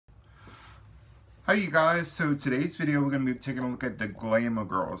Hi you guys, so today's video we're going to be taking a look at the Glamour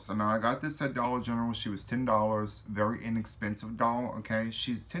girls. And I got this at Dollar General. She was $10, very inexpensive doll, okay?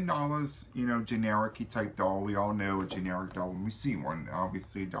 She's $10, you know, generic type doll. We all know a generic doll when we see one.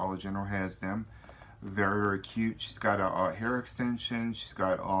 Obviously Dollar General has them. Very, very cute. She's got a hair extension, she's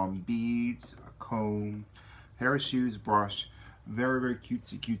got beads, a comb, hair, shoes, brush. Very, very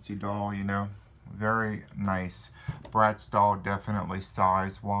cutesy doll, you know. Very nice. Bratz doll, definitely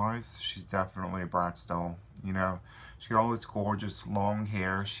size-wise. She's definitely a Bratz doll, you know. She got all this gorgeous long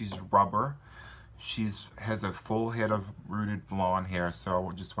hair. She's rubber. Has a full head of rooted blonde hair, so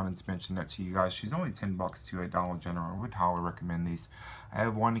I just wanted to mention that to you guys. She's only 10 bucks to a Dollar General. I would highly recommend these. I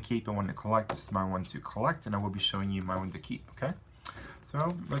have one to keep and one to collect. This is my one to collect, and I will be showing you my one to keep, okay?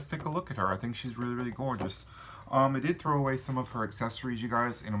 So let's take a look at her. I think she's really, really gorgeous. I did throw away some of her accessories, you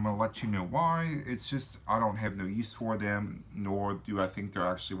guys, and I'm going to let you know why. It's just I don't have no use for them, nor do I think they're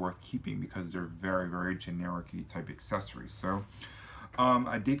actually worth keeping because they're very, very generic-y type accessories. So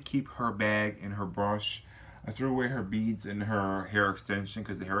I did keep her bag and her brush. I threw away her beads and her hair extension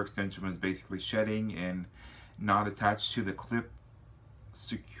because the hair extension was basically shedding and not attached to the clip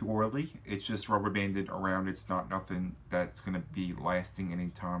securely. It's just rubber banded around. It's not nothing that's going to be lasting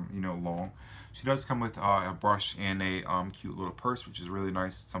anytime, you know, long. She does come with a brush and a cute little purse, which is really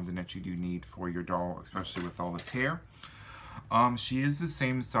nice. It's something that you do need for your doll, especially with all this hair. She is the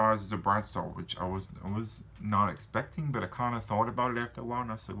same size as a Bratz doll, which I was not expecting, but I kind of thought about it after a while,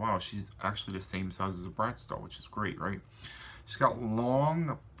 and I said, wow, she's actually the same size as a Bratz doll, which is great, right? She's got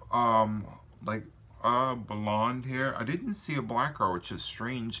long, like blonde hair. I didn't see a black girl, which is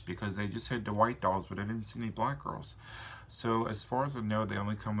strange because they just had the white dolls, but I didn't see any black girls. So as far as I know, they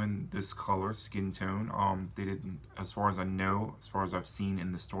only come in this color, skin tone. They didn't, as far as I know, as far as I've seen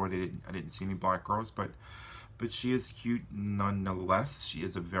in the store, I didn't see any black girls, but she is cute nonetheless. She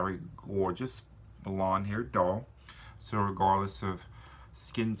is a very gorgeous blonde-haired doll. So regardless of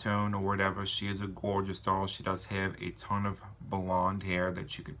skin tone or whatever, she is a gorgeous doll. She does have a ton of blonde hair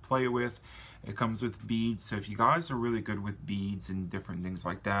that you could play with. It comes with beads, so if you guys are really good with beads and different things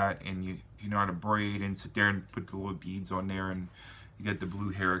like that, and you know how to braid and sit there and put the little beads on there, and you get the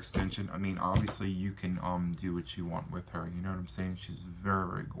blue hair extension, I mean, obviously you can do what you want with her. You know what I'm saying? She's very,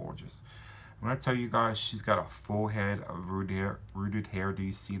 very gorgeous. When I tell you guys, she's got a full head of rooted hair. Do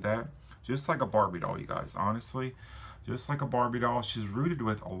you see that? Just like a Barbie doll, you guys. Honestly, just like a Barbie doll, she's rooted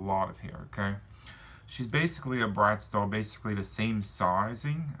with a lot of hair, okay? She's basically a Bratz doll, basically the same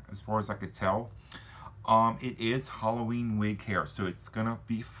sizing, as far as I could tell. It is Halloween wig hair, so it's gonna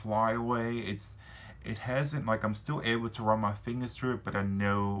be flyaway. It hasn't, like, I'm still able to run my fingers through it, but I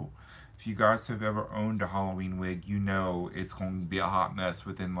know if you guys have ever owned a Halloween wig, you know it's going to be a hot mess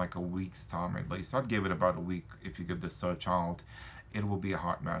within like a week's time at least. I'd give it about a week if you give this to a child. It will be a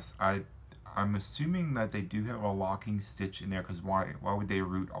hot mess. I'm assuming that they do have a locking stitch in there, because why would they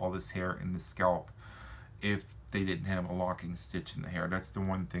root all this hair in the scalp if they didn't have a locking stitch in the hair? That's the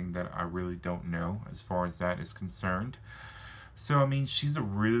one thing that I really don't know as far as that is concerned. So, I mean, she's a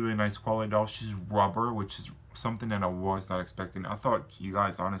really, really nice quality doll. She's rubber, which is something that I was not expecting. I thought, you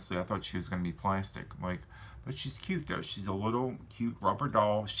guys, honestly, I thought she was going to be plastic. Like, but she's cute, though. She's a little cute rubber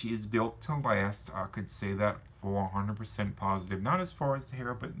doll. She is built to last. I could say that for 100% positive. Not as far as the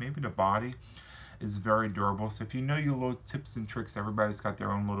hair, but maybe the body is very durable. So if you know your little tips and tricks, everybody's got their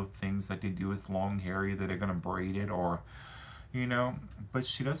own little things that they do with long hair. Either they're going to braid it or, you know, but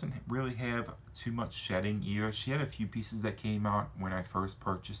she doesn't really have too much shedding either. She had a few pieces that came out when I first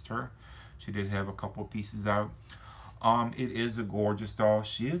purchased her. She did have a couple pieces out. It is a gorgeous doll.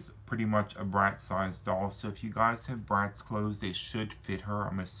 She is pretty much a Bratz sized doll, so if you guys have Bratz clothes, they should fit her.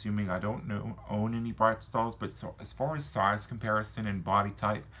 I'm assuming. I don't own any Bratz dolls, but so as far as size comparison and body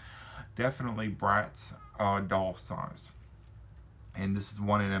type, definitely Bratz doll size. And this is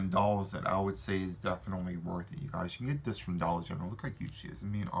one of them dolls that I would say is definitely worth it, you guys. You can get this from Dollar General. Look how cute she is. I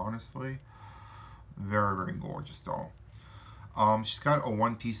mean, honestly, very, very gorgeous doll. She's got a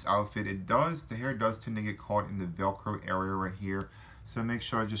one-piece outfit. The hair does tend to get caught in the Velcro area right here. So make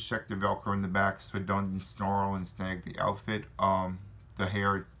sure I just check the Velcro in the back so it doesn't snarl and snag the outfit. The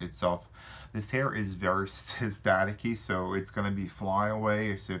hair itself. This hair is very staticky, so it's going to be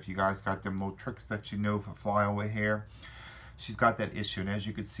flyaway. So if you guys got them little tricks that you know for flyaway hair, she's got that issue. And as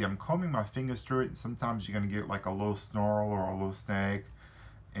you can see, I'm combing my fingers through it, and sometimes you're going to get like a little snarl or a little snag,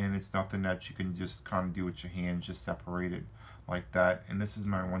 and it's nothing that you can just kind of do with your hands, just separate it like that. And this is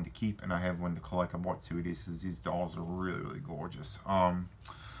my one to keep, and I have one to collect. I bought two of these because these dolls are really, really gorgeous.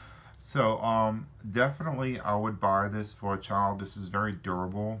 Definitely I would buy this for a child. This is very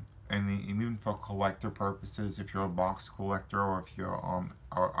durable. and even for collector purposes, if you're a box collector or if you're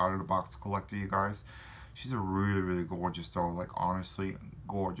out of the box collector, you guys, she's a really gorgeous doll. Like, honestly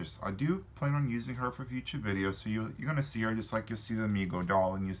gorgeous. I do plan on using her for future videos, so you're gonna see her just like you'll see the Amigo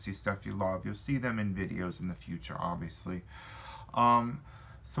doll and you'll see stuff you love. You'll see them in videos in the future, obviously.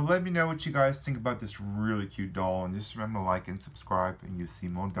 So let me know what you guys think about this really cute doll, and just remember to like and subscribe, and you'll see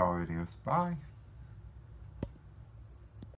more doll videos. Bye.